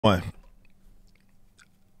One,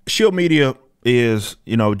 shill media is,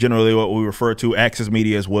 generally what we refer to access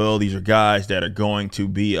media as well. These are guys that are going to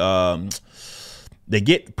be, they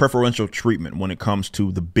get preferential treatment when it comes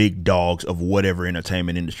to the big dogs of whatever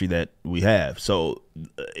entertainment industry that we have. So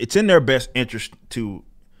it's in their best interest to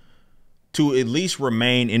at least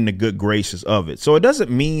remain in the good graces of it. So it doesn't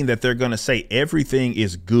mean that they're going to say everything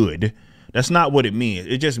is good. That's not what it means.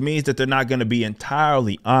 It just means that they're not going to be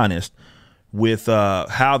entirely honest with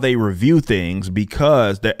how they review things,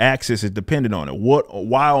 because their access is dependent on it.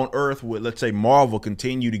 Why on earth would, let's say, Marvel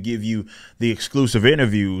continue to give you the exclusive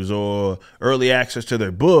interviews or early access to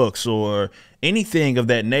their books or anything of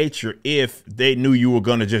that nature if they knew you were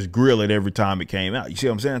going to just grill it every time it came out? You see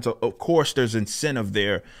what I'm saying? So of course there's incentive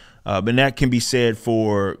there. And that can be said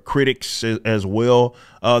for critics as well.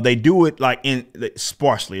 They do it like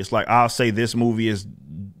sparsely. It's like, I'll say this movie is,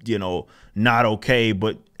 not okay,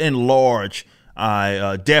 but in large,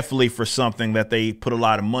 definitely for something that they put a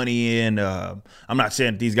lot of money in. I'm not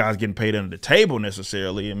saying that these guys getting paid under the table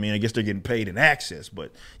necessarily. I mean, I guess they're getting paid in access,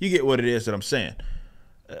 but you get what it is that I'm saying.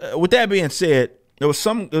 With that being said, there was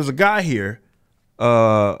a guy here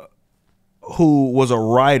who was a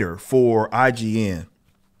writer for IGN.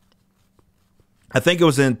 I think it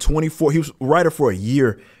was in 24. He was a writer for a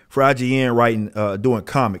year for IGN, writing, doing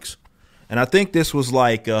comics. And I think this was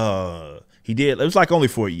like, it was like only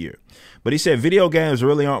for a year. But he said, video games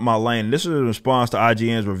really aren't my lane. This is in response to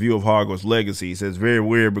IGN's review of Hogwarts Legacy. He says, very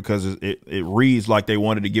weird because it reads like they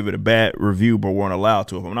wanted to give it a bad review, but weren't allowed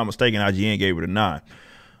to. If I'm not mistaken, IGN gave it a 9.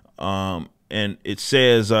 And it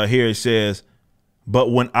says here, it says,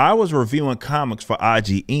 but when I was reviewing comics for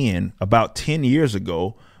IGN about 10 years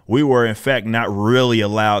ago, we were, in fact, not really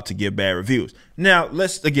allowed to give bad reviews. Now,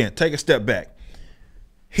 let's, again, take a step back.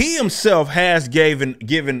 He himself has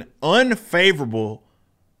given unfavorable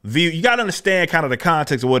view. You got to understand kind of the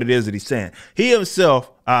context of what it is that he's saying. He himself,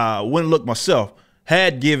 wouldn't look myself,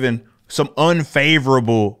 had given some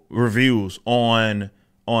unfavorable reviews on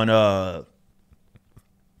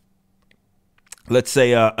let's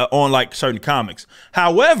say, on like certain comics.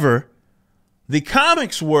 However, the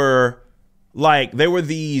comics were like, they were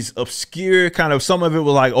these obscure kind of, some of it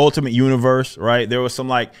was like Ultimate Universe, right? There was some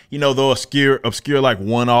like, those obscure like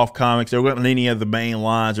one-off comics. There weren't any of the main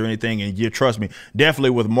lines or anything. And you trust me, definitely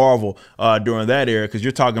with Marvel during that era, because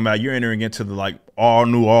you're talking about, you're entering into the like all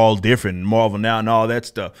new, all different Marvel now and all that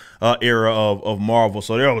stuff era of Marvel.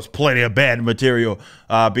 So there was plenty of bad material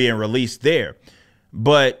being released there.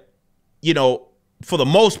 But, for the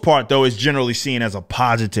most part, though, it's generally seen as a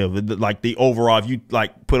positive. Like the overall, if you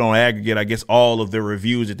like put on aggregate, I guess all of the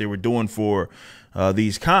reviews that they were doing for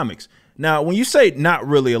these comics. Now, when you say not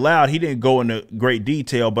really allowed, he didn't go into great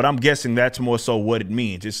detail, but I'm guessing that's more so what it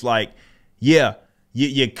means. It's like, yeah,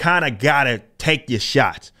 you kind of got to take your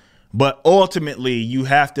shots, but ultimately you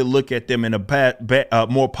have to look at them in a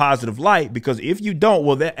more positive light, because if you don't,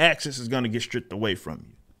 well, that access is going to get stripped away from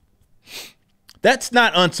you. That's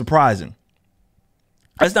not unsurprising.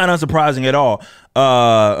 That's not unsurprising at all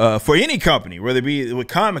for any company, whether it be with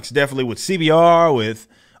comics, definitely with CBR, with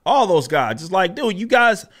all those guys. It's like, dude, you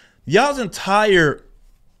guys, y'all's entire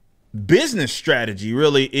business strategy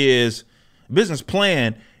really is, business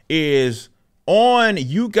plan is on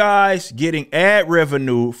you guys getting ad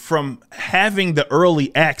revenue from having the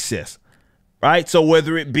early access, right? So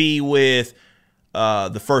whether it be with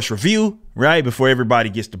the first review, right, before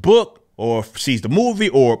everybody gets the book, or sees the movie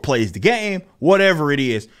or plays the game, whatever it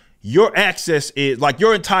is, your access is like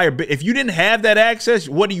your entire, if you didn't have that access,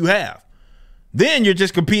 what do you have? Then you're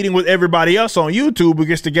just competing with everybody else on YouTube who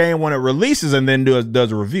gets the game when it releases and then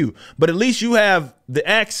does a review. But at least you have the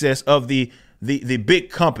access of the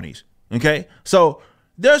big companies, okay? So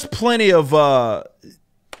there's plenty of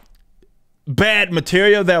bad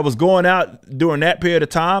material that was going out during that period of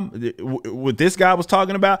time, what this guy was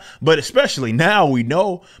talking about, but especially now we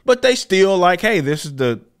know, but they still like, hey, this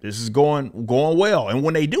is going well. And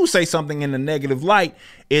when they do say something in a negative light,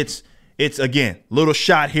 it's again, little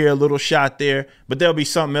shot here, little shot there, but there'll be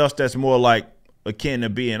something else that's more like akin to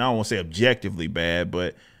being, I don't want to say objectively bad,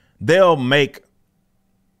 but they'll make,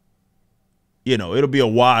 it'll be a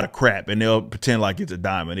wad of crap and they'll pretend like it's a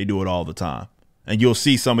diamond. They do it all the time. And you'll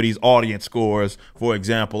see some of these audience scores, for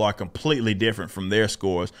example, are completely different from their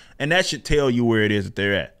scores. And that should tell you where it is that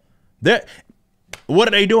they're at. What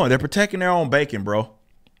are they doing? They're protecting their own bacon, bro.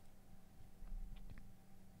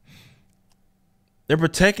 They're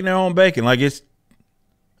protecting their own bacon. Like,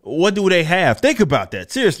 what do they have? Think about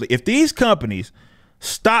that. Seriously, if these companies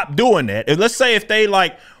stop doing that, let's say if they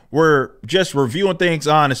like were just reviewing things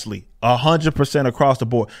honestly 100% across the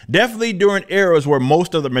board. Definitely during eras where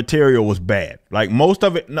most of the material was bad. Like most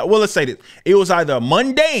of it, well, let's say this. It was either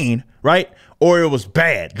mundane, right? Or it was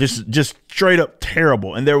bad, just straight up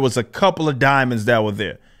terrible. And there was a couple of diamonds that were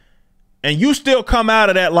there. And you still come out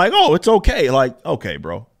of that like, oh, it's okay. Like, okay,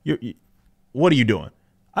 bro, what are you doing?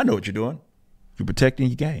 I know what you're doing. You're protecting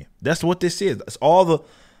your game. That's what this is. That's all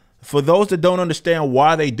for those that don't understand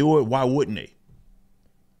why they do it, why wouldn't they?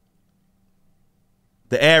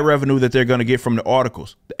 The ad revenue that they're going to get from the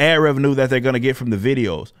articles, the ad revenue that they're going to get from the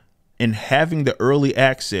videos, and having the early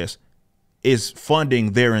access is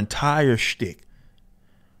funding their entire shtick.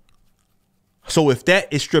 So if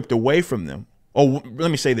that is stripped away from them, or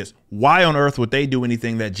let me say this, why on earth would they do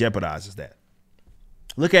anything that jeopardizes that?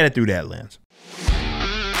 Look at it through that lens.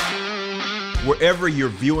 Wherever you're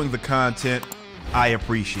viewing the content, I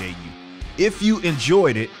appreciate you. If you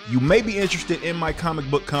enjoyed it, you may be interested in my comic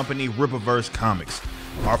book company, Rippaverse Comics.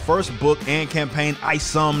 Our first book and campaign,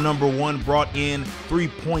 ISOM #1, brought in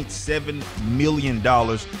 $3.7 million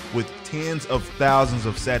with tens of thousands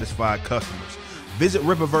of satisfied customers. Visit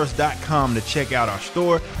Rippaverse.com to check out our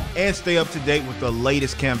store and stay up to date with the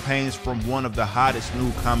latest campaigns from one of the hottest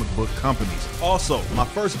new comic book companies. Also, my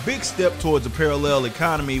first big step towards a parallel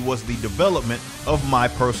economy was the development of my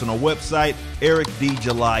personal website,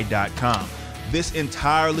 ericdjuly.com. This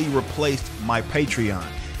entirely replaced my Patreon.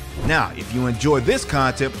 Now, if you enjoy this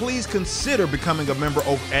content, please consider becoming a member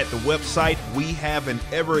over at the website. We have an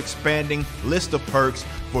ever-expanding list of perks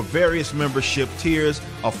for various membership tiers,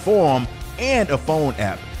 a forum, and a phone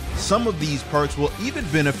app. Some of these perks will even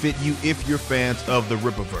benefit you if you're fans of the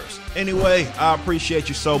Rippaverse. Anyway, I appreciate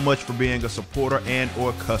you so much for being a supporter and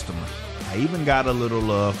or customer. I even got a little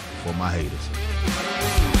love for my haters.